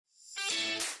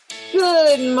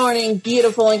Good morning,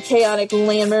 beautiful and chaotic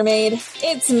land mermaid.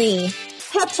 It's me,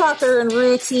 pep talker and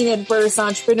routine adverse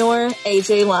entrepreneur,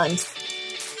 AJ Lund.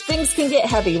 Things can get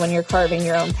heavy when you're carving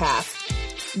your own path.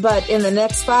 But in the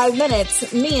next 5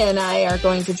 minutes, Mia and I are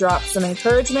going to drop some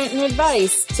encouragement and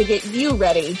advice to get you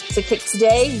ready to kick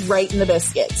today right in the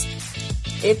biscuit.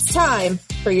 It's time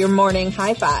for your morning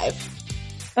high five.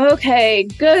 Okay,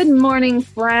 good morning,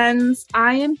 friends.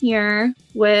 I am here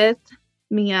with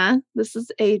Mia. This is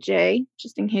AJ,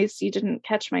 just in case you didn't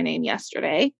catch my name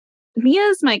yesterday. Mia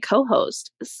is my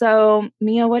co-host. So,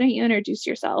 Mia, why don't you introduce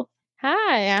yourself?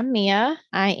 Hi, I'm Mia.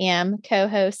 I am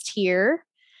co-host here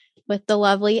with the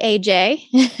lovely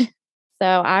AJ. So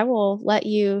I will let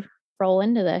you roll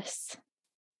into this.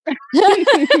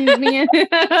 Mia's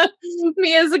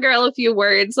a girl of few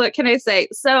words. What can I say?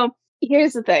 So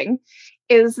here's the thing,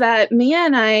 is that Mia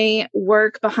and I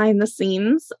work behind the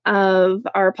scenes of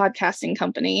our podcasting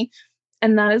company,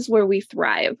 and that is where we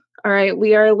thrive. All right.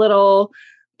 We are little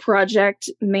project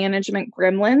management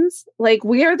gremlins. Like,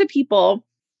 we are the people.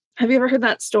 Have you ever heard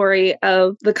that story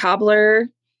of the cobbler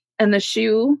and the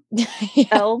shoe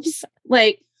elves?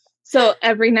 Like, so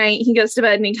every night he goes to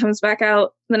bed and he comes back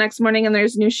out the next morning and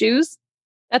there's new shoes.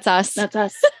 That's us. That's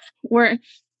us. We're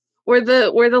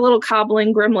the little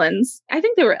cobbling gremlins. I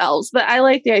think they were elves, but I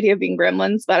like the idea of being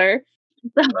gremlins better.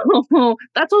 So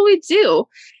that's what we do.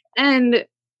 And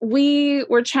we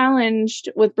were challenged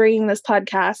with bringing this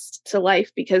podcast to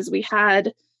life because we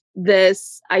had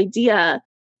this idea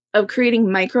of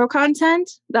creating micro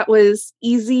content that was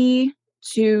easy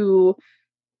to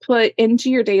put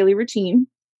into your daily routine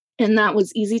and that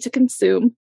was easy to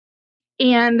consume.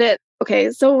 And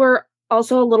okay, so we're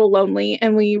also a little lonely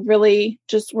and we really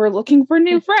just were looking for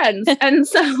new friends. And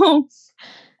so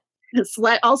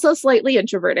also slightly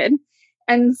introverted.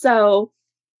 And so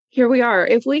here we are.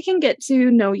 If we can get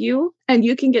to know you and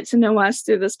you can get to know us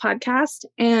through this podcast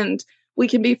and we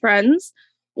can be friends,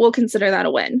 we'll consider that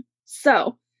a win.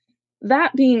 So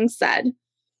that being said,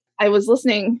 I was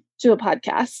listening to a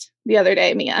podcast the other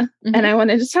day, Mia, and I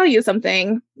wanted to tell you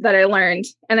something that I learned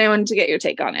and I wanted to get your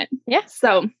take on it. Yeah.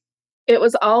 So it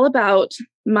was all about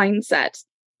mindset.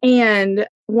 And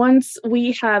once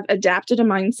we have adapted a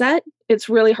mindset, it's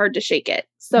really hard to shake it.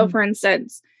 So for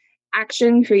instance,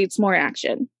 action creates more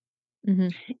action.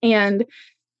 And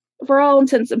for all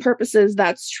intents and purposes,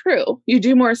 that's true. You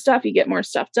do more stuff, you get more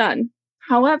stuff done.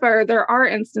 However, there are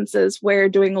instances where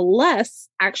doing less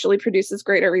actually produces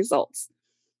greater results.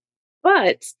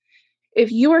 But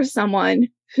if you are someone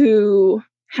who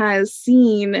has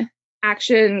seen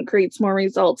action creates more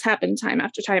results happen time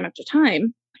after time after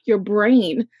time, your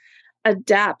brain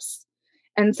adapts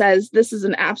and says, this is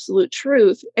an absolute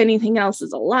truth. Anything else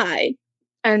is a lie.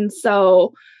 And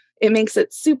so it makes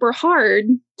it super hard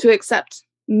to accept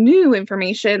new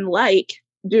information, like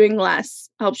doing less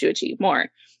helps you achieve more.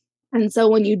 And so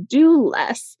when you do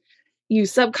less, you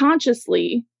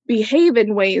subconsciously behave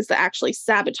in ways that actually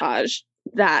sabotage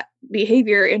that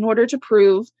behavior in order to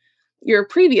prove your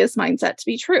previous mindset to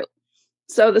be true.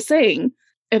 So the saying,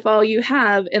 if all you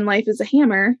have in life is a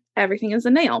hammer, everything is a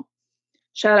nail.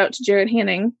 Shout out to Jared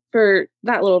Hanning for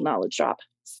that little knowledge drop.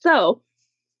 So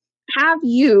have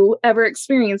you ever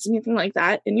experienced anything like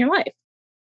that in your life?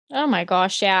 Oh my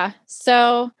gosh, yeah.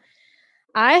 So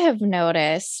I have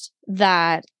noticed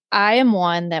that I am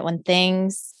one that when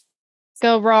things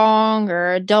go wrong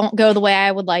or don't go the way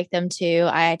I would like them to,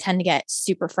 I tend to get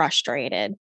super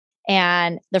frustrated.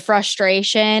 And the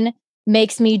frustration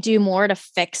makes me do more to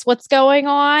fix what's going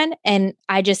on. And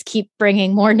I just keep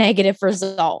bringing more negative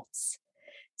results.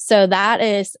 So that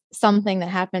is something that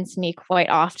happens to me quite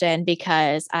often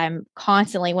because I'm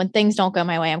constantly, when things don't go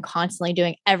my way, I'm constantly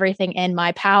doing everything in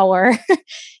my power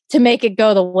to make it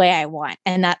go the way I want.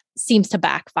 And that seems to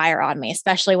backfire on me,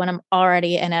 especially when I'm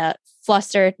already in a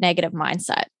flustered, negative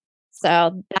mindset.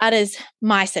 So that is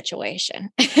my situation.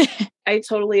 I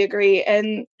totally agree.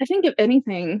 And I think if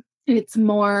anything, it's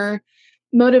more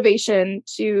motivation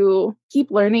to keep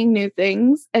learning new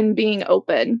things and being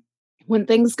open. When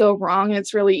things go wrong,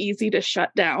 it's really easy to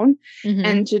shut down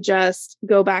and to just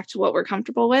go back to what we're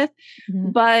comfortable with.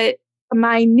 But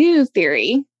my new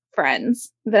theory,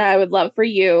 friends, that I would love for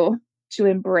you to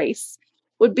embrace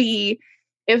would be,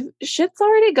 if shit's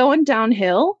already going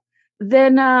downhill,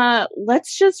 then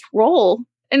let's just roll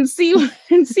and see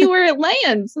where it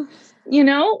lands. You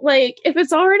know, like if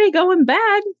it's already going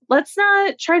bad, let's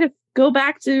not try to go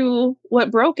back to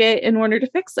what broke it in order to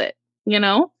fix it, you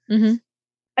know?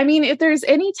 I mean, if there's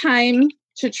any time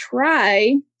to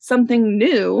try something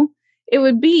new, it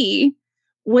would be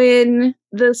when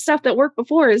the stuff that worked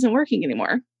before isn't working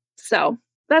anymore. So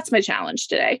that's my challenge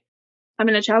today. I'm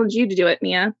going to challenge you to do it,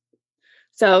 Mia.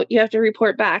 So you have to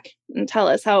report back and tell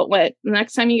us how it went. The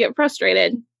next time you get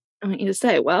frustrated, I want you to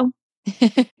say, well,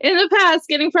 in the past,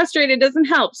 getting frustrated doesn't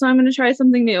help. So I'm going to try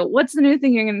something new. What's the new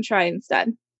thing you're going to try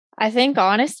instead? I think,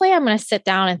 honestly, I'm going to sit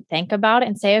down and think about it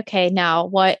and say, okay, now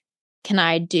what can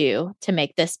I do to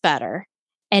make this better?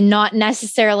 And not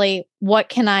necessarily what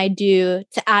can I do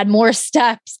to add more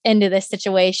steps into this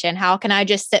situation? How can I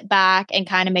just sit back and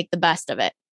kind of make the best of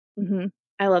it? Mm-hmm.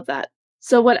 I love that.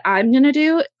 So what I'm going to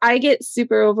do, I get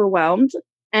super overwhelmed.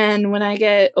 And when I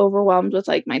get overwhelmed with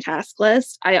like my task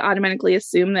list, I automatically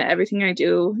assume that everything I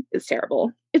do is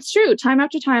terrible. It's true. Time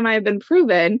after time, I have been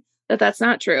proven that that's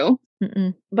not true.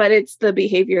 Mm-mm. But it's the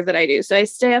behavior that I do. So I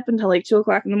stay up until like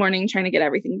 2:00 in the morning trying to get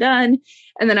everything done.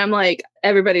 And then I'm like,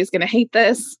 everybody's going to hate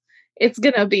this. It's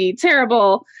going to be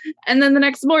terrible. And then the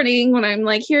next morning when I'm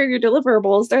like, here are your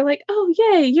deliverables, they're like, oh,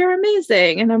 yay, you're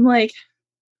amazing. And I'm like,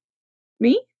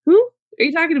 me? Who? Are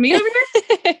you talking to me over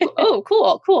here? Oh,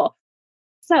 cool.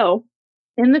 So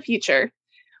in the future,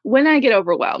 when I get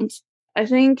overwhelmed, I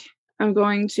think I'm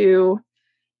going to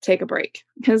take a break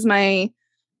because my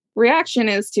reaction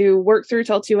is to work through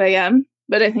till 2 a.m.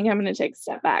 But I think I'm going to take a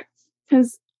step back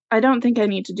because I don't think I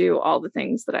need to do all the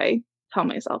things that I tell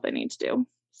myself I need to do.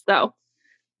 So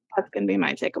that's going to be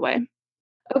my takeaway.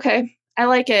 Okay. I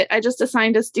like it. I just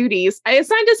assigned us duties. I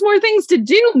assigned us more things to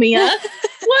do, Mia.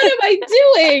 What am I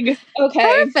doing?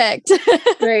 Okay. Perfect.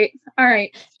 Great. All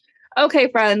right.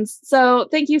 Okay, friends. So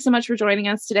thank you so much for joining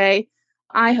us today.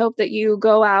 I hope that you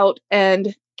go out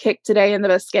and kick today in the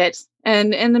biscuit.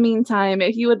 And in the meantime,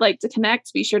 if you would like to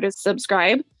connect, be sure to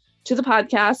subscribe to the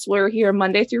podcast. We're here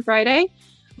Monday through Friday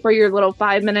for your little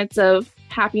 5 minutes of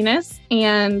happiness.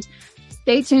 And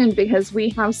stay tuned because we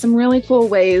have some really cool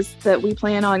ways that we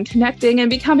plan on connecting and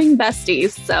becoming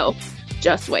besties. So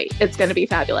just wait. It's going to be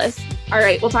fabulous. All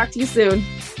right. We'll talk to you soon.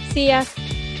 See ya.